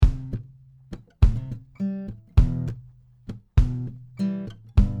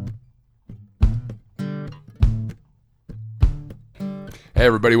Hey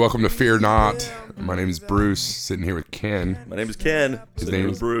everybody, welcome to Fear Not. My name is Bruce, sitting here with Ken. My name is Ken. His name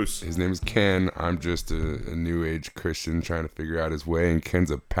is Bruce. His name is Ken. I'm just a new age Christian trying to figure out his way, and Ken's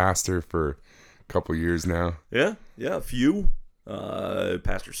a pastor for a couple years now. Yeah, a few.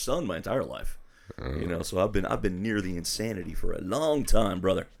 Pastor's son my entire life. So I've been near the insanity for a long time,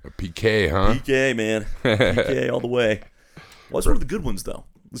 brother. A PK, huh? PK, man. PK all the way. Well, it's one of the good ones, though.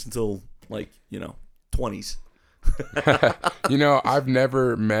 Listen until, 20s. I've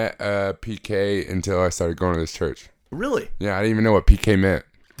never met a PK until I started going to this church. Really? Yeah, I didn't even know what PK meant.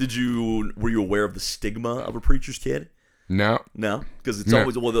 Were you aware of the stigma of a preacher's kid? No. No? Because it's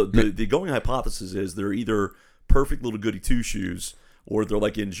always, the going hypothesis is they're either perfect little goody two-shoes or they're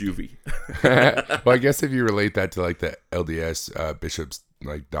like in juvie. Well, I guess if you relate that to like the LDS bishop's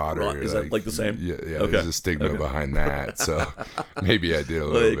daughter, Right. Is that the same? Yeah. Okay. There's a stigma behind that, so maybe I did a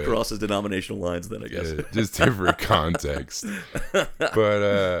little It bit. crosses denominational lines, then I guess. Yeah, just different context.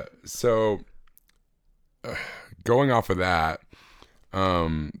 But going off of that,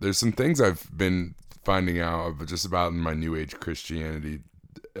 there's some things I've been finding out of just about in my New Age Christianity.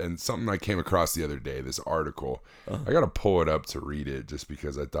 And something I came across the other day, this article. I got to pull it up to read it just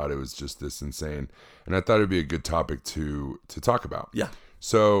because I thought it was just this insane. And I thought it would be a good topic to talk about. Yeah.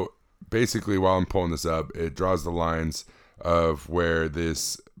 So basically, while I'm pulling this up, it draws the lines of where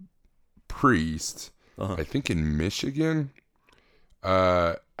this priest, I think in Michigan,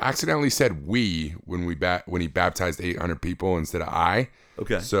 accidentally said "we" when he baptized 800 people instead of "I."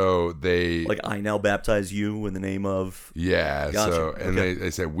 Okay. So they I now baptize you in the name of. Yeah. Gotcha. So and they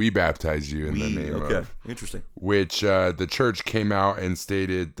said we baptize you in the name of. Okay. Interesting. Which the church came out and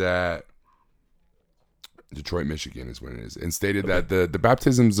stated that Detroit, Michigan is when it is, and stated that the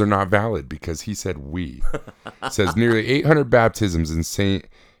baptisms are not valid because he said we. It says nearly 800 baptisms in St.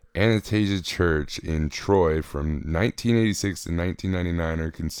 Anastasia Church in Troy from 1986 to 1999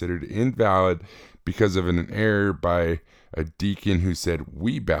 are considered invalid because of an error by a deacon who said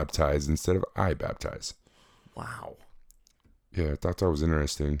we baptize instead of I baptize. Wow. Yeah, I thought that was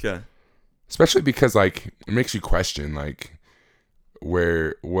interesting. Okay. Especially because it makes you question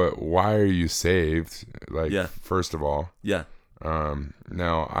why are you saved? First of all. Yeah.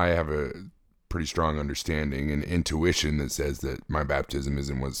 Now I have a pretty strong understanding and intuition that says that my baptism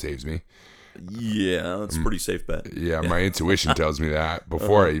isn't what saves me. Yeah, that's a pretty safe bet. Yeah, my intuition tells me that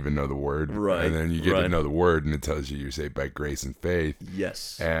before I even know the word. Right. And then you get to know the word and it tells you you're saved by grace and faith.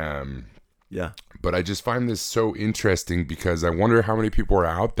 Yes. Yeah. But I just find this so interesting because I wonder how many people are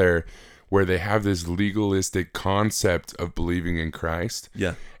out there where they have this legalistic concept of believing in Christ.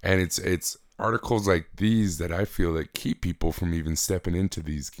 Yeah. And it's articles like these that I feel that keep people from even stepping into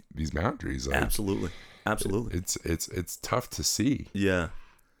these boundaries. Absolutely. It's tough to see. Yeah.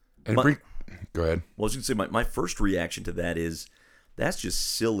 And go ahead. Well, I was going to say my first reaction to that is that's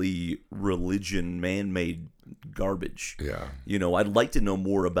just silly religion, man-made garbage. Yeah. I'd like to know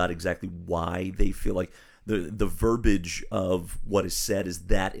more about exactly why they feel like the verbiage of what is said is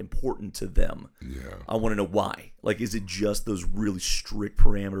that important to them. Yeah. I want to know why. Is it just those really strict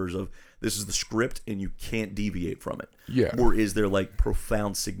parameters of this is the script and you can't deviate from it? Yeah. Or is there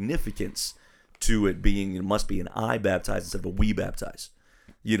profound significance to it being it must be an I baptize instead of a we baptize?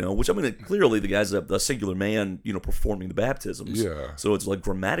 Which clearly the guy's a singular man, performing the baptisms. Yeah. So it's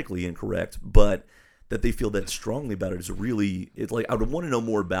grammatically incorrect, but that they feel that strongly about it is I would want to know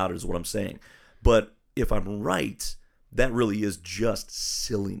more about it is what I'm saying. But if I'm right, that really is just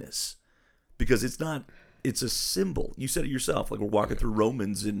silliness because it's a symbol. You said it yourself. We're walking through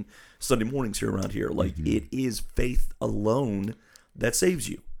Romans in Sunday mornings here around here. It is faith alone that saves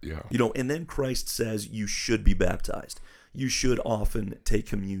you. Yeah. And then Christ says you should be baptized. You should often take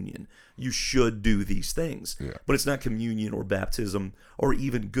communion. You should do these things. Yeah. But it's not communion or baptism or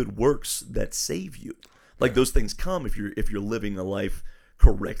even good works that save you. Those things come if you're living a life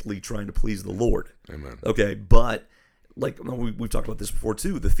correctly trying to please the Lord. Amen. Okay, but we've talked about this before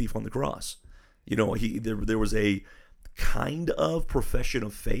too, the thief on the cross. There was a kind of profession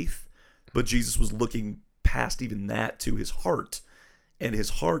of faith, but Jesus was looking past even that to his heart. And his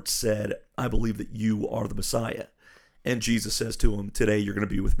heart said, I believe that you are the Messiah. And Jesus says to him, today you're going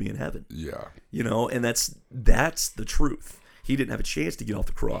to be with me in heaven. Yeah. And that's the truth. He didn't have a chance to get off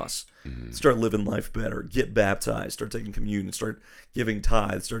the cross, start living life better, get baptized, start taking communion, start giving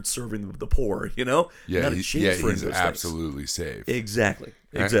tithes, start serving the poor, Yeah, Not a chance for he's those absolutely saved. Exactly.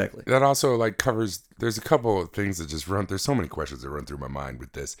 That also covers, there's a couple of things that just there's so many questions that run through my mind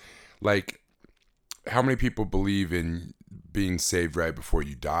with this. How many people believe in being saved right before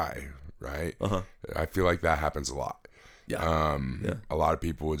you die, right? Uh-huh. I feel like that happens a lot. Yeah. A lot of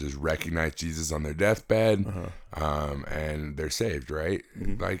people will just recognize Jesus on their deathbed, and they're saved, right?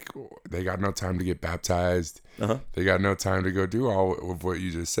 Like, they got no time to get baptized. They got no time to go do all of what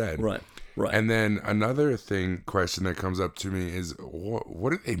you just said. Right. And then another question that comes up to me is,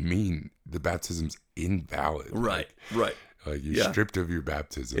 what do they mean the baptism's invalid? Right. Like you're stripped of your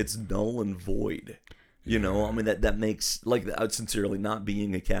baptism. It's null and void. You know, I mean, that makes, like, sincerely, not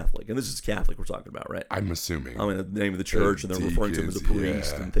being a Catholic, and this is Catholic we're talking about, right? I'm assuming. I mean, the name of the church, and they're referring to him as a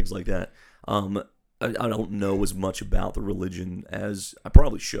priest and things like that. I don't know as much about the religion as I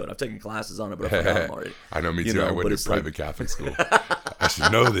probably should. I've taken classes on it, but I forgot them already. I know, me too. I went to private Catholic school. I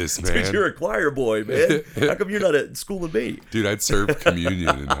should know this, man. Dude, you're a choir boy, man. How come you're not at school with me? Dude, I'd served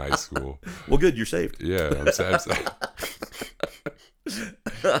communion in high school. Well, good, you're saved. Yeah, I'm saved.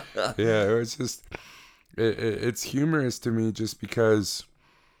 Yeah, it was just... It's humorous to me just because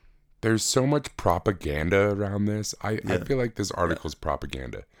there's so much propaganda around this. I feel like this article's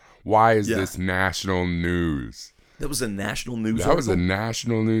propaganda. Why is this national news? That was a national news That article? was a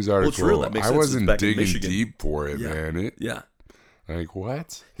national news article. Well, it's real. That makes I sense. wasn't It's back in digging Michigan. deep for it, man. Like,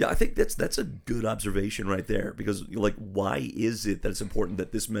 what? Yeah, I think that's a good observation right there, because, like, why is it that it's important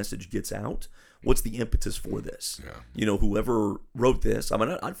that this message gets out? What's the impetus for this? Yeah. You know, whoever wrote this, I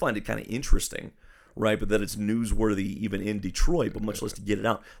mean, I'd find it kind of interesting, right? But that it's newsworthy even in Detroit, but much less to get it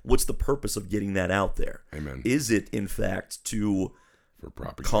out. What's the purpose of getting that out there? Amen. Is it, in fact, to For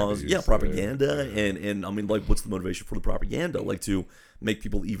propaganda. cause propaganda? And I mean, like, what's the motivation for the propaganda? Like, to make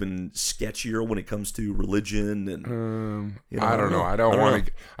people even sketchier when it comes to religion? And I don't know. I don't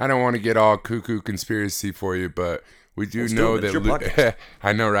want to get all cuckoo conspiracy for you, but we do know that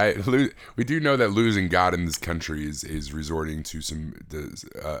I know, right? We do know that losing God in this country is resorting to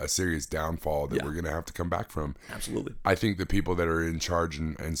a serious downfall that we're going to have to come back from. Absolutely. I think the people that are in charge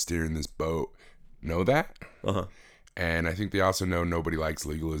and steering this boat know that. And I think they also know nobody likes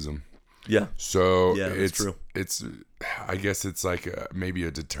legalism. Yeah. So that's true. It's, I guess it's like maybe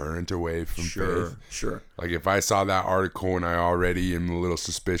a deterrent away from faith. Sure. Like, if I saw that article and I already am a little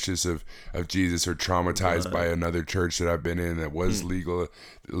suspicious of Jesus, or traumatized by another church that I've been in that was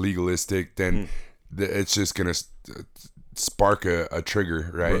legalistic, then it's just gonna spark a trigger,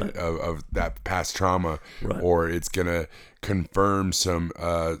 right? Of that past trauma, or it's gonna confirm some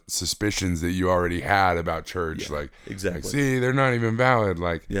suspicions that you already had about church. Like, see, they're not even valid.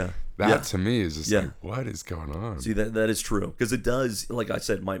 Like, that to me is just like, what is going on? See, that is true, because it does, like I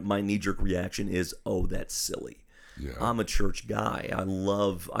said, my knee-jerk reaction is, oh, that's silly. Yeah. I'm a church guy. I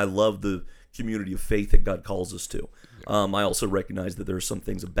love the community of faith that God calls us to. I also recognize that there are some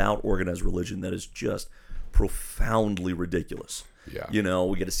things about organized religion that is just profoundly ridiculous. Yeah. You know,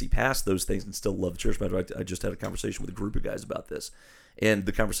 we get to see past those things and still love the church. Matter of fact, I just had a conversation with a group of guys about this, and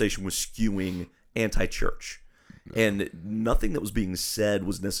the conversation was skewing anti-church. And nothing that was being said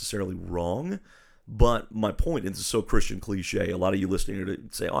was necessarily wrong, but my point, and it's so Christian cliche, a lot of you listening to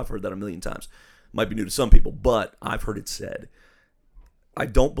say, oh, I've heard that a million times. Might be new to some people, but I've heard it said. I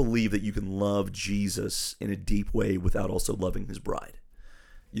don't believe that you can love Jesus in a deep way without also loving his bride.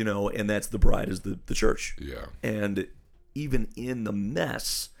 You know, and that's the bride is the church. Yeah. And even in the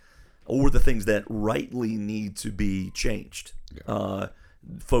mess, or the things that rightly need to be changed,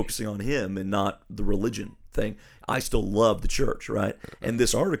 focusing on him and not the religion thing, I still love the church, right? And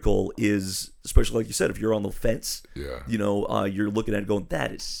this article is, especially like you said, if you're on the fence, you know, you're looking at it going,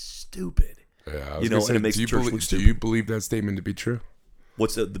 that is stupid. Yeah, you know, and it makes the church look stupid. Do you believe that statement to be true?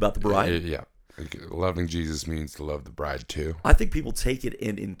 What's it about the bride? Yeah. Like, loving Jesus means to love the bride too. I think people take it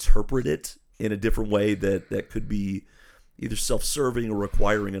and interpret it in a different way that could be either self-serving or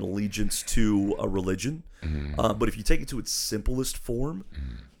requiring an allegiance to a religion. But if you take it to its simplest form,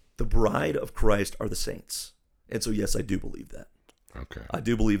 the bride of Christ are the saints. And so, yes, I do believe that. Okay. I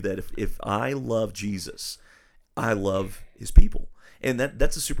do believe that if I love Jesus, I love his people. And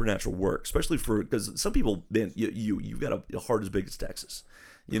that's a supernatural work, especially because some people, man, you've got a heart as big as Texas.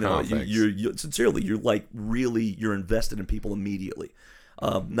 You know, you're sincerely, you're like really, you're invested in people immediately.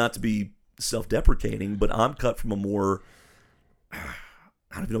 Not to be self-deprecating, but I'm cut from a more, I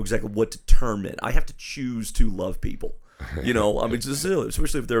don't even know exactly what to term it. I have to choose to love people. You know, I mean,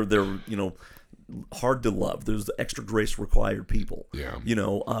 especially if they're you know, hard to love. There's the extra grace required people. Yeah. You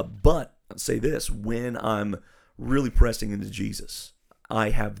know, but I'll say this: when I'm really pressing into Jesus, I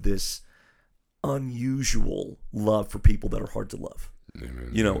have this unusual love for people that are hard to love. Amen.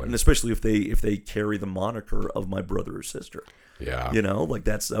 You know, and especially if they carry the moniker of my brother or sister. Yeah. You know, like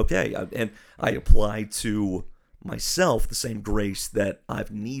that's okay. And I apply to myself the same grace that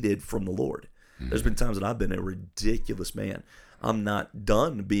I've needed from the Lord. There's been times that I've been a ridiculous man. I'm not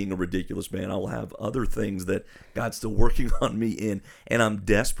done being a ridiculous man. I will have other things that God's still working on me in, and I'm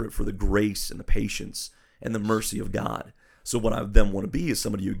desperate for the grace and the patience and the mercy of God. So what I then want to be is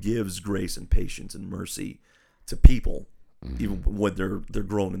somebody who gives grace and patience and mercy to people, even when they're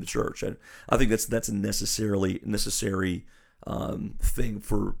growing in the church. I think that's a necessary thing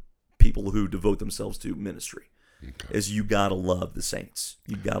for people who devote themselves to ministry. Okay. Is you gotta love the saints.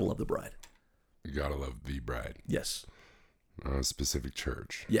 You gotta love the bride. You gotta love the bride. Yes. A specific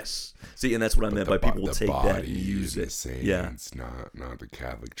church. Yes. See, and that's what I meant by people will take that and use the it. Saints, not the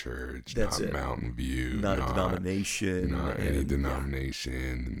Catholic Church, That's not it. Mountain View, Not a denomination. not any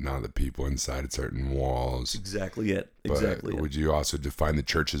denomination, not the people inside certain walls. Exactly it. But Exactly it. would you also define the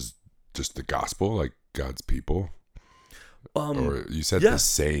church as just the gospel, like God's people? Or you said yeah. the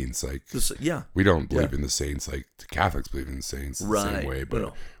saints, like Yeah. we don't believe in the saints like the Catholics believe in the saints the Right. same way. But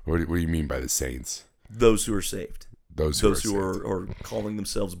No. what do you mean by the saints? Those who are saved. Those Those who saved. are calling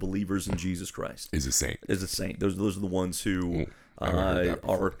themselves believers in Jesus Christ. Is a saint. Is a saint. Those are the ones who Never heard that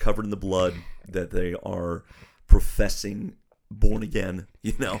are covered in the blood, that they are professing born again.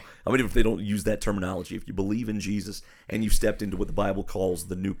 I mean, if they don't use that terminology, if you believe in Jesus and you've stepped into what the Bible calls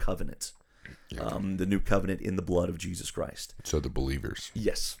the new covenant, the new covenant in the blood of Jesus Christ. So the believers.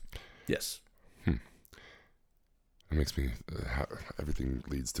 Yes. Yes. That makes me, everything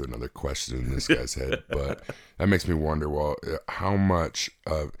leads to another question in this guy's head, but that makes me wonder, well, how much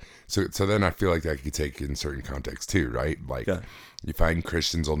of, so then I feel like that could take in certain contexts too, right? Like you find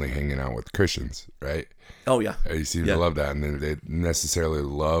Christians only hanging out with Christians, right? Oh, yeah. You seem to love that. And then they necessarily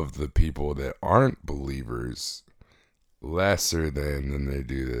love the people that aren't believers lesser than they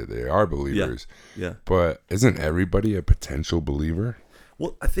do that they are believers. Yeah. But isn't everybody a potential believer?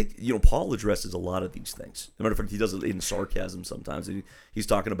 Well, I think, Paul addresses a lot of these things. As a matter of fact, he does it in sarcasm sometimes. He's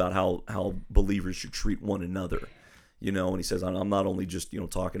talking about how believers should treat one another, and he says, I'm not only just,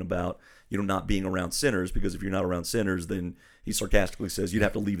 talking about, not being around sinners, because if you're not around sinners, then he sarcastically says you'd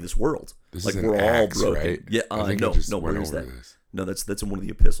have to leave this world. This like is we're Acts, all broken. right? Yeah, I think no, I just where went is over that? this. No, that's in one of the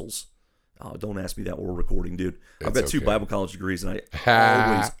epistles. Don't ask me that while we're recording, dude. I've got It's 2 okay. Bible college degrees, and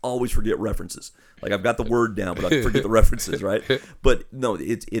I always forget references. Like, I've got the word down, but I forget the references, right? But no,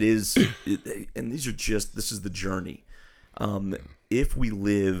 it is, and this is the journey. If we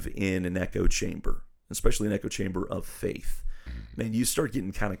live in an echo chamber, especially an echo chamber of faith, man, you start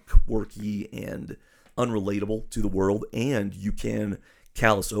getting kind of quirky and unrelatable to the world, and you can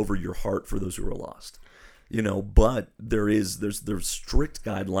callous over your heart for those who are lost. But there's strict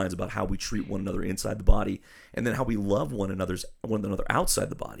guidelines about how we treat one another inside the body, and then how we love one another outside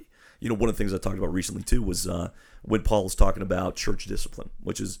the body. One of the things I talked about recently too was when Paul is talking about church discipline,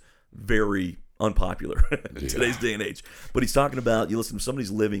 which is very unpopular in today's day and age. But he's talking about, you listen, if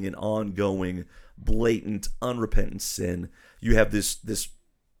somebody's living in ongoing, blatant, unrepentant sin, you have this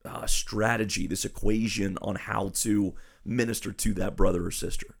strategy, this equation on how to minister to that brother or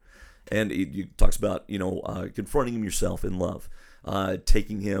sister. And he talks about, confronting him yourself in love,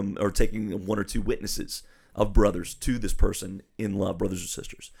 taking 1 or 2 witnesses of brothers to this person in love, brothers or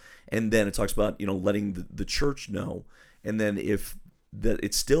sisters. And then it talks about, letting the church know. And then if that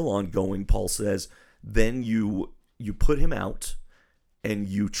it's still ongoing, Paul says, then you put him out and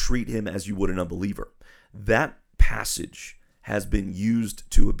you treat him as you would an unbeliever. That passage has been used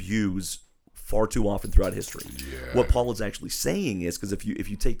to abuse far too often throughout history. Yeah. What Paul is actually saying is, because if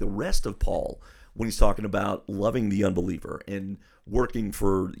you take the rest of Paul, when he's talking about loving the unbeliever and working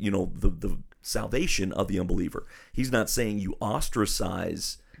for the salvation of the unbeliever, he's not saying you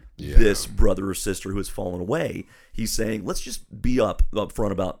ostracize this brother or sister who has fallen away. He's saying, let's just be up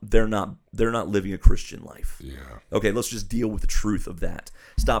front about they're not living a Christian life. Yeah. Okay, let's just deal with the truth of that.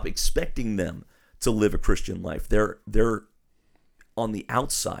 Stop expecting them to live a Christian life. They're on the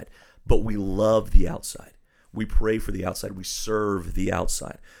outside, but we love the outside. We pray for the outside. We serve the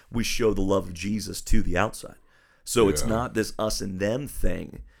outside. We show the love of Jesus to the outside. So it's not this us and them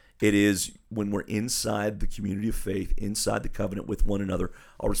thing. It is when we're inside the community of faith, inside the covenant with one another,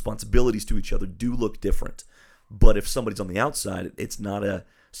 our responsibilities to each other do look different. But if somebody's on the outside, it's not a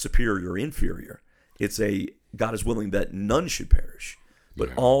superior or inferior. It's a God is willing that none should perish, but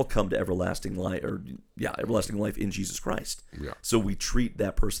all come to everlasting life, everlasting life in Jesus Christ. Yeah. So we treat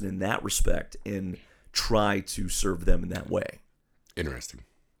that person in that respect and try to serve them in that way. Interesting.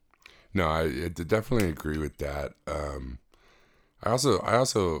 No, I definitely agree with that. I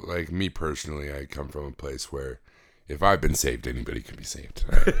also like, me personally, I come from a place where if I've been saved, anybody can be saved.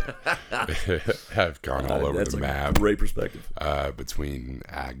 I've gone all over the map. Great perspective. Between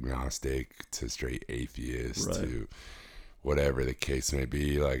agnostic to straight atheist to whatever the case may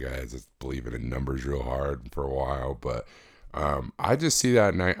be. Like, I just believe in numbers real hard for a while, but I just see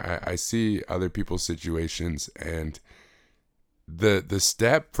that, and I see other people's situations, and the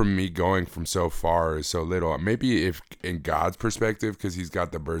step from me going from so far is so little. Maybe if in God's perspective, because he's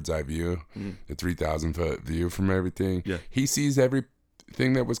got the bird's eye view, the 3,000-foot view from everything. Yeah. He sees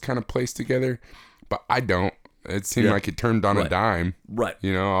everything that was kind of placed together, but I don't. It seemed like it turned on a dime. Right.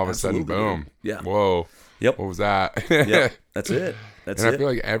 You know, all of a sudden, boom. Yeah. Whoa. Yep. What was that? Yeah. That's it. That's and it. I feel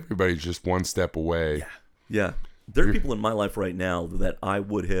like everybody's just one step away. Yeah. There are people in my life right now that I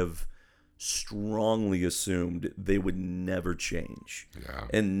would have strongly assumed they would never change. Yeah.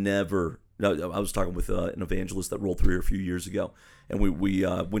 And never. I was talking with an evangelist that rolled through here a few years ago, and we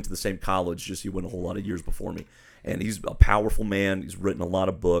went to the same college. Just he went a whole lot of years before me, and he's a powerful man. He's written a lot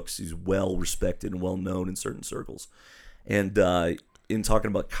of books. He's well respected and well known in certain circles. And in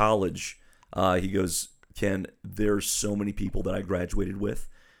talking about college, he goes, Ken, there's so many people that I graduated with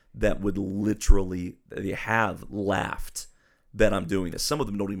that would literally, they have laughed that I'm doing this. Some of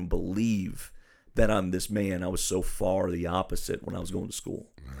them don't even believe that I'm this man. I was so far the opposite when I was going to school.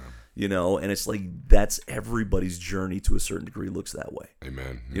 Yeah. You know, and it's like that's everybody's journey to a certain degree looks that way.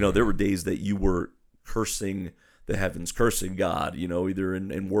 Amen. You know, there were days that you were cursing the heavens, cursing God, you know, either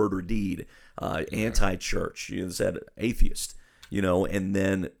in word or deed, anti-church, you said atheist, you know, and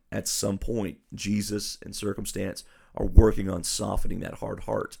then at some point, Jesus and circumstance are working on softening that hard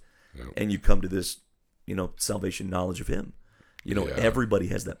heart. Yep. And you come to this, you know, salvation knowledge of him. You know, everybody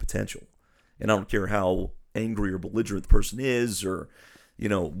has that potential. And I don't care how angry or belligerent the person is, or, you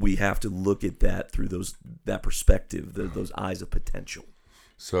know, we have to look at that through that perspective, those eyes of potential.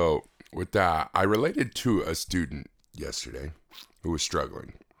 So with that, I related to a student yesterday who was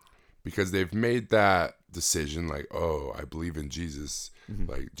struggling because they've made that decision like, oh, I believe in Jesus.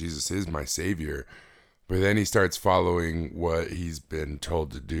 Like Jesus is my savior. But then he starts following what he's been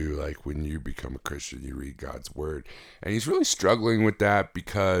told to do. Like when you become a Christian, you read God's word. And he's really struggling with that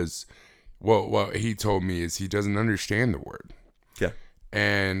because what he told me is he doesn't understand the word. Yeah.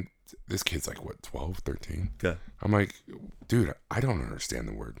 And this kid's like, what, 12, 13? Yeah. I'm like, dude, I don't understand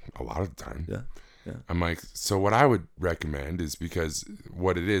the word a lot of the time. Yeah. Yeah. I'm like, so what I would recommend is, because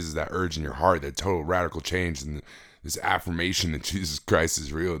what it is that urge in your heart, that total radical change and this affirmation that Jesus Christ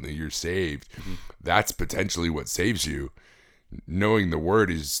is real and that you're saved, that's potentially what saves you. Knowing the word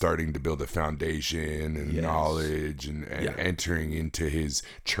is starting to build a foundation and knowledge and entering into his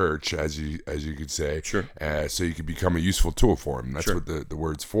church, as you could say. Sure. So you could become a useful tool for him. That's what the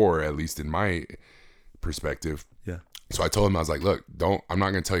word's for, at least in my perspective. Yeah. So I told him, I was like, look, I'm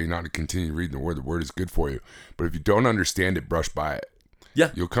not going to tell you not to continue reading the word. The word is good for you. But if you don't understand it, brush by it.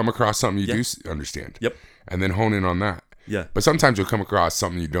 Yeah. You'll come across something you do understand. Yep. And then hone in on that. Yeah. But sometimes you'll come across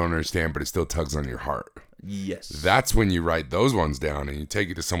something you don't understand, but it still tugs on your heart. Yes. That's when you write those ones down and you take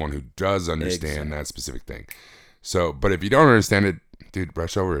it to someone who does understand that specific thing. So, but if you don't understand it, dude,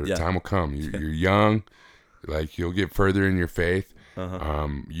 brush over it. Time will come. You're young. Like, you'll get further in your faith.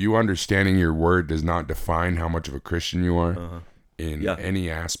 You understanding your word does not define how much of a Christian you are in any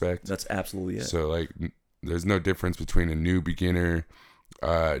aspect. That's absolutely it. So, like, there's no difference between a new beginning,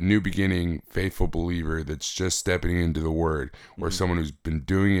 faithful believer that's just stepping into the word, or someone who's been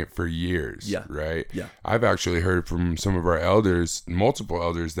doing it for years. Right. Yeah. I've actually heard from some of our elders, multiple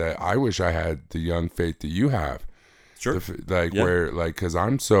elders, that I wish I had the young faith that you have. Sure. Where, like, because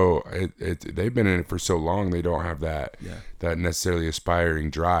I'm so they've been in it for so long, they don't have that necessarily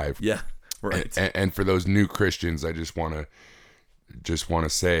aspiring drive. Yeah. Right. And for those new Christians, I just want to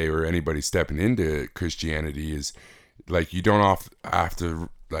say, or anybody stepping into Christianity, is like, you don't have to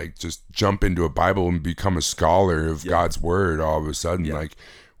like just jump into a Bible and become a scholar of God's word all of a sudden. Like,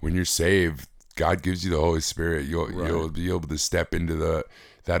 when you're saved, God gives you the Holy Spirit. You'll be able to step into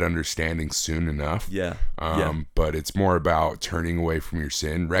that understanding soon enough. But it's more about turning away from your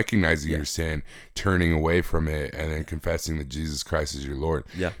sin, recognizing your sin, turning away from it, and then confessing that Jesus Christ is your Lord.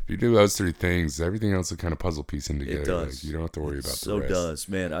 If you do those three things, everything else will kind of puzzle piecing together. It does. Like, you don't have to worry about the rest. So does,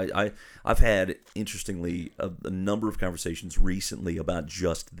 man. I've had, interestingly, a number of conversations recently about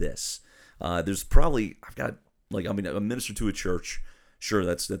just this. There's probably, I minister to a church. Sure,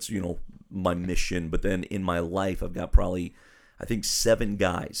 that's my mission. But then in my life, I've got probably, I think, 7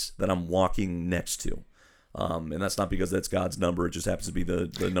 guys that I'm walking next to. And that's not because that's God's number. It just happens to be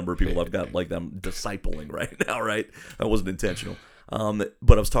the number of people I've got, like, I'm discipling right now, right? That wasn't intentional.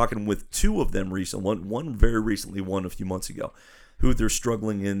 But I was talking with 2 of them recently, one very recently, one a few months ago, who they're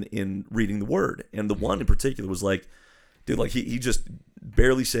struggling in reading the word. And the one in particular was like, dude, like, he just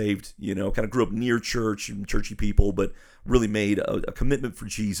barely saved, kind of grew up near church and churchy people, but really made a commitment for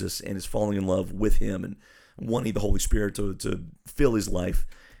Jesus and is falling in love with him and wanting the Holy Spirit to fill his life.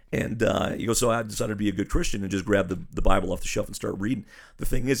 And he goes, so I decided to be a good Christian and just grab the Bible off the shelf and start reading. The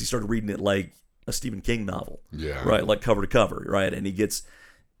thing is, he started reading it like a Stephen King novel, right? Like cover to cover, right? And he gets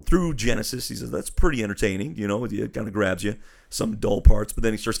through Genesis. He says, that's pretty entertaining, it kind of grabs you, some dull parts, but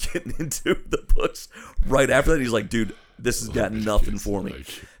then he starts getting into the books right after that. He's like, dude, this has got nothing for me.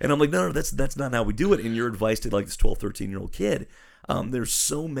 And I'm like, no, that's not how we do it. And your advice to like this 12, 13-year-old kid, there's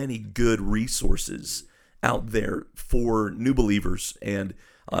so many good resources out there for new believers, and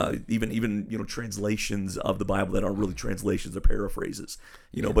even translations of the Bible that aren't really translations or paraphrases,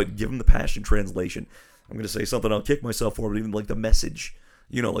 but give them the Passion Translation. I'm going to say something I'll kick myself for, but even like the Message,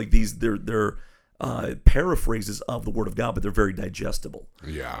 like these, they're paraphrases of the Word of God, but they're very digestible.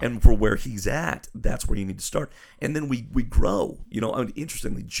 Yeah. And for where he's at, that's where you need to start. And then we grow.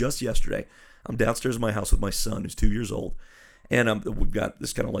 Interestingly, just yesterday, I'm downstairs in my house with my son, who's 2 years old, and we've got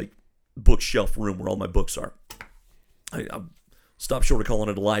this kind of like bookshelf room where all my books are. I stopped short of calling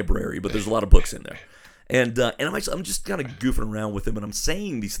it a library, but there's a lot of books in there. And I'm just kind of goofing around with him, and I'm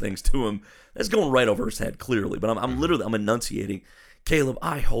saying these things to him. That's going right over his head, clearly. But I'm enunciating, Caleb,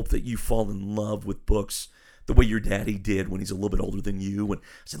 I hope that you fall in love with books the way your daddy did when he's a little bit older than you. And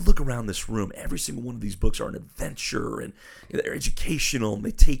I said, look around this room. Every single one of these books are an adventure, and they're educational, and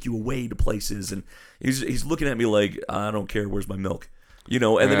they take you away to places. And he's looking at me like, I don't care, where's my milk? And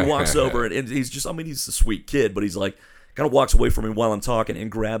then he walks over, and he's just, he's a sweet kid, but he's like, kind of walks away from me while I'm talking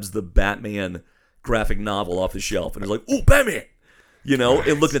and grabs the Batman graphic novel off the shelf. And he's like, oh, Batman!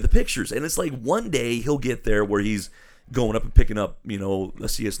 And looking at the pictures. And it's like one day he'll get there where he's going up and picking up, a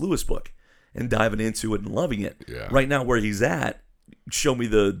C.S. Lewis book and diving into it and loving it. Yeah. Right now, where he's at, show me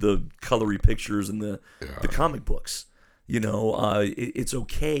the colory pictures and the comic books. It's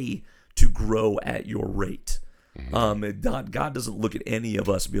okay to grow at your rate. God doesn't look at any of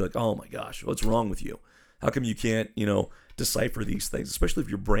us and be like, oh my gosh, what's wrong with you? How come you can't, decipher these things, especially if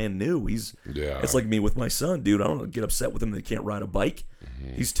you're brand new? It's like me with my son, dude. I don't get upset with him that he can't ride a bike.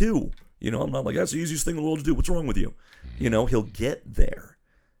 He's 2. I'm not like, that's the easiest thing in the world to do. What's wrong with you? He'll get there.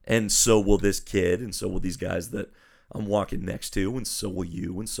 And so will this kid, and so will these guys that I'm walking next to, and so will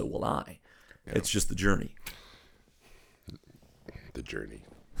you, and so will I. Yeah. It's just the journey. The journey.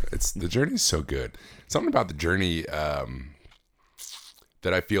 The journey's so good. Something about the journey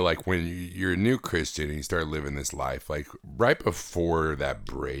that I feel like when you're a new Christian and you start living this life, like right before that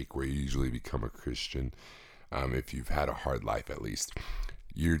break where you usually become a Christian, if you've had a hard life at least,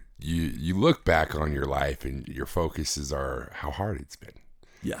 you look back on your life and your focuses are how hard it's been.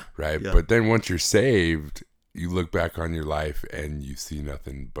 Yeah. Right. Yeah. But then once you're saved, you look back on your life and you see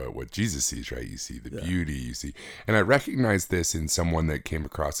nothing but what Jesus sees, right? You see the beauty, you see. And I recognize this in someone that came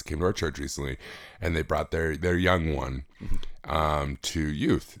to our church recently, and they brought their young one to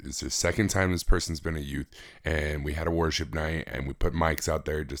youth. It's the second time this person's been a youth, and we had a worship night, and we put mics out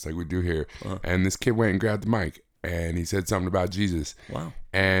there just like we do here. And this kid went and grabbed the mic, and he said something about Jesus. Wow.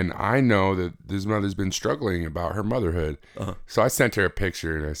 And I know that this mother's been struggling about her motherhood. So I sent her a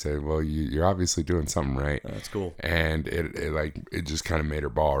picture and I said, well, you're obviously doing something right. That's cool. And it just kind of made her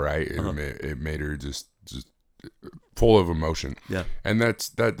bawl, right? It made her just full of emotion. Yeah. And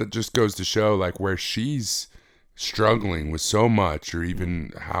that just goes to show like where she's struggling with so much, or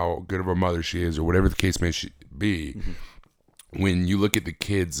even how good of a mother she is, or whatever the case may be. When you look at the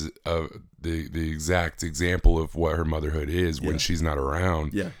kids, the exact example of what her motherhood is when she's not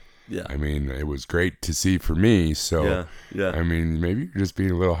around. Yeah. I mean, it was great to see for me. So, I mean, maybe you're just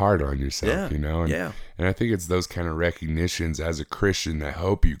being a little hard on yourself, And, and I think it's those kind of recognitions as a Christian that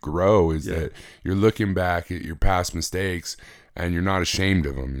help you grow, is that you're looking back at your past mistakes and you're not ashamed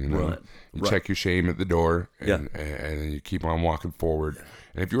of them, Right. You check your shame at the door and then you keep on walking forward.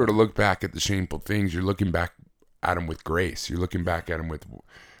 And if you were to look back at the shameful things, you're looking back at them with grace. You're looking back at them with,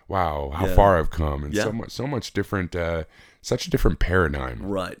 wow, how far I've come, and so much different, such a different paradigm.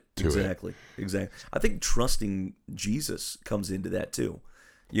 Right. Exactly. I think trusting Jesus comes into that too.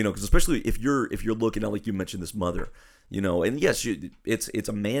 Because especially if you're looking at, like you mentioned, this mother, and yes, it's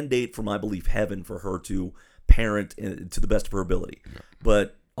a mandate from, I believe, heaven for her to parent to the best of her ability,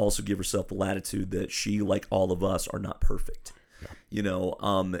 but also give herself the latitude that she, like all of us, are not perfect.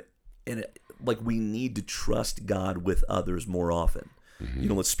 Like we need to trust God with others more often.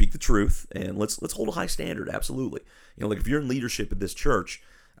 Let's speak the truth, and let's hold a high standard. Absolutely. Like if you're in leadership at this church,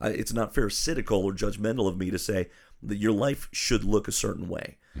 it's not pharisaical or judgmental of me to say that your life should look a certain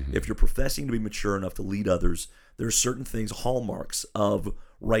way. If you're professing to be mature enough to lead others, there are certain things, hallmarks of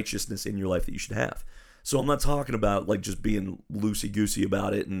righteousness in your life that you should have. So I'm not talking about like just being loosey-goosey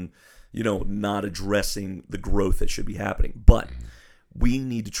about it and, not addressing the growth that should be happening. But we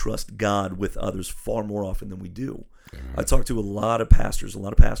need to trust God with others far more often than we do. I talk to a lot of pastors. A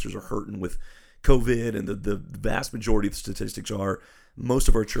lot of pastors are hurting with COVID, and the vast majority of the statistics are most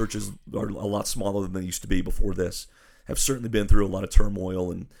of our churches are a lot smaller than they used to be before this, have certainly been through a lot of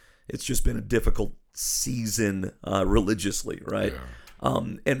turmoil, and it's just been a difficult season religiously, right?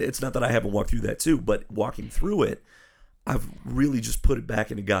 And it's not that I haven't walked through that too, but walking through it, I've really just put it back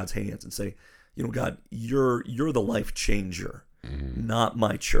into God's hands and say, God, you're the life changer, not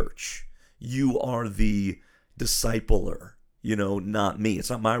my church. You are the discipler, not me. It's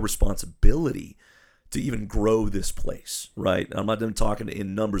not my responsibility to even grow this place, right? I'm not even talking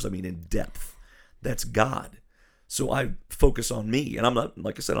in numbers, I mean in depth. That's God. So I focus on me, and I'm not,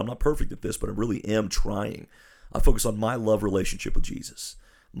 like I said, I'm not perfect at this, but I really am trying. I focus on my love relationship with Jesus,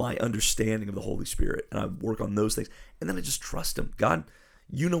 my understanding of the Holy Spirit, and I work on those things. And then I just trust Him. God,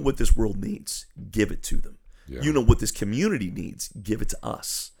 you know what this world needs. Give it to them. Yeah. You know what this community needs. Give it to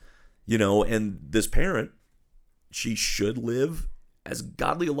us. And this parent, she should live as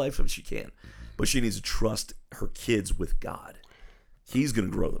godly a life as she can, but she needs to trust her kids with God. He's going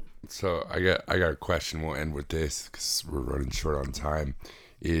to grow them. So I got a question. We'll end with this because we're running short on time.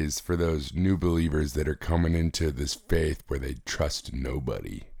 Is for those new believers that are coming into this faith where they trust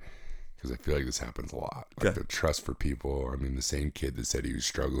nobody, because I feel like this happens a lot. Like the trust for people. I mean, the same kid that said he was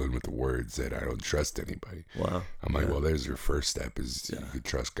struggling with the word said, I don't trust anybody. Wow. I'm like, well, there's your first step is you could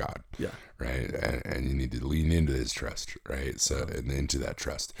trust God. Yeah. Right. And you need to lean into His trust. Right. So, and into that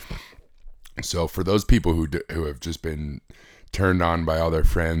trust. So for those people who have just been turned on by all their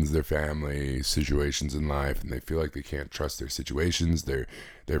friends, their family, situations in life, and they feel like they can't trust their situations, their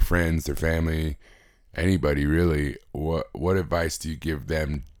friends, their family, anybody really, what advice do you give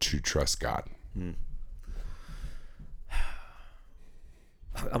them to trust God? I'm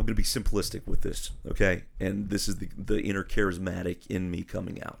going to be simplistic with this, okay? And this is the inner charismatic in me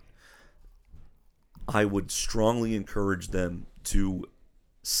coming out. I would strongly encourage them to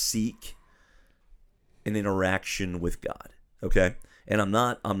seek an interaction with God. Okay, and I'm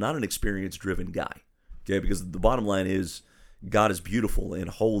not an experience-driven guy. Okay, because the bottom line is God is beautiful and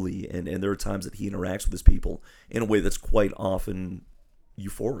holy, and there are times that He interacts with His people in a way that's quite often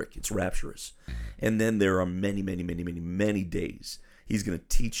euphoric. It's rapturous, and then there are many, many, many, many, many days He's going to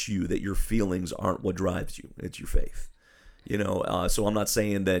teach you that your feelings aren't what drives you; it's your faith. So I'm not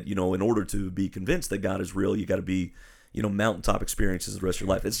saying that in order to be convinced that God is real, you got to be mountaintop experiences the rest of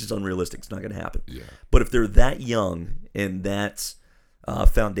your life. It's just unrealistic. It's not going to happen. Yeah. But if they're that young and that's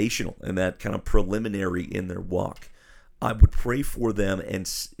foundational and that kind of preliminary in their walk, I would pray for them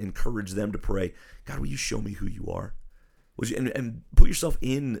and encourage them to pray, God, will you show me who you are? And put yourself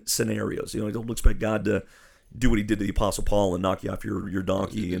in scenarios. Don't expect God to do what He did to the Apostle Paul and knock you off your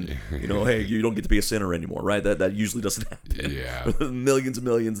donkey and, hey, you don't get to be a sinner anymore, right? That usually doesn't happen. Yeah. Millions and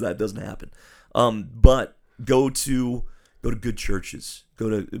millions, that doesn't happen. But Go to good churches.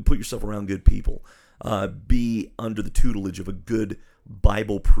 Put yourself around good people. Be under the tutelage of a good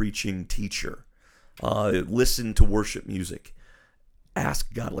Bible preaching teacher. Listen to worship music.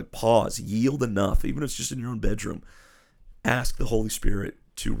 Ask God, pause, yield enough, even if it's just in your own bedroom. Ask the Holy Spirit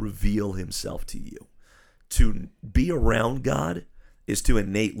to reveal Himself to you. To be around God is to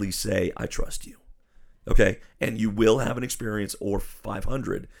innately say, I trust you. Okay? And you will have an experience or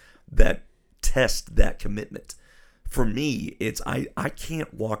 500 that test that commitment. For me, it's I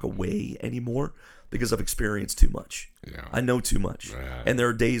can't walk away anymore because I've experienced too much. Yeah. I know too much. Right. And there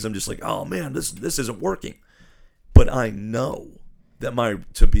are days I'm just like, oh man, this isn't working. But I know that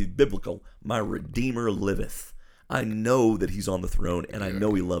to be biblical, my Redeemer liveth. I know that He's on the throne, and I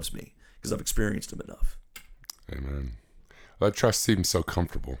know He loves me because I've experienced Him enough. Amen. Well, that trust seems so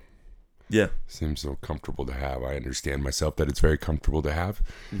comfortable. Yeah. Seems so comfortable to have. I understand myself that it's very comfortable to have.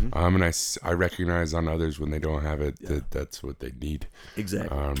 And I recognize on others when they don't have it that that's what they need.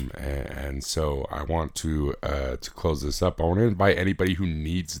 Exactly. And so I want to close this up. I want to invite anybody who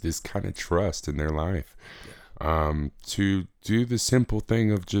needs this kind of trust in their life to do the simple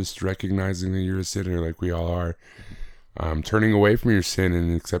thing of just recognizing that you're a sinner like we all are. Turning away from your sin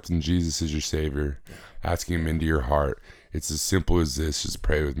and accepting Jesus as your Savior. Asking Him into your heart. It's as simple as this. Just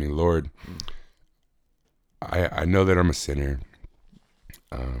pray with me. Lord, I know that I'm a sinner.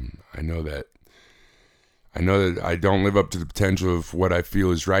 I know that I don't live up to the potential of what I feel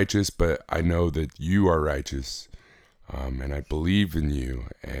is righteous, but I know that You are righteous. And I believe in You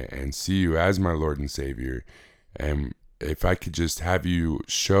and see You as my Lord and Savior. And if I could just have You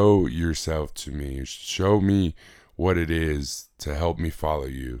show Yourself to me, show me what it is to help me follow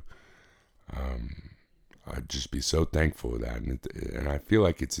You. I'd just be so thankful for that. And I feel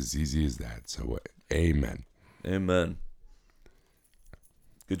like it's as easy as that. So, amen. Amen.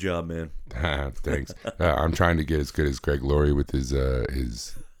 Good job, man. Thanks. I'm trying to get as good as Greg Laurie with his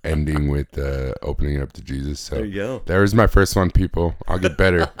ending with opening it up to Jesus. So There you go. There's my first one, people. I'll get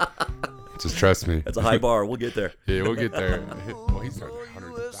better. Just trust me. That's a high bar. We'll get there. Yeah, we'll get there. Well, he's done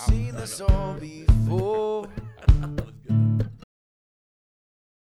hundreds of Seen thousands. this all before.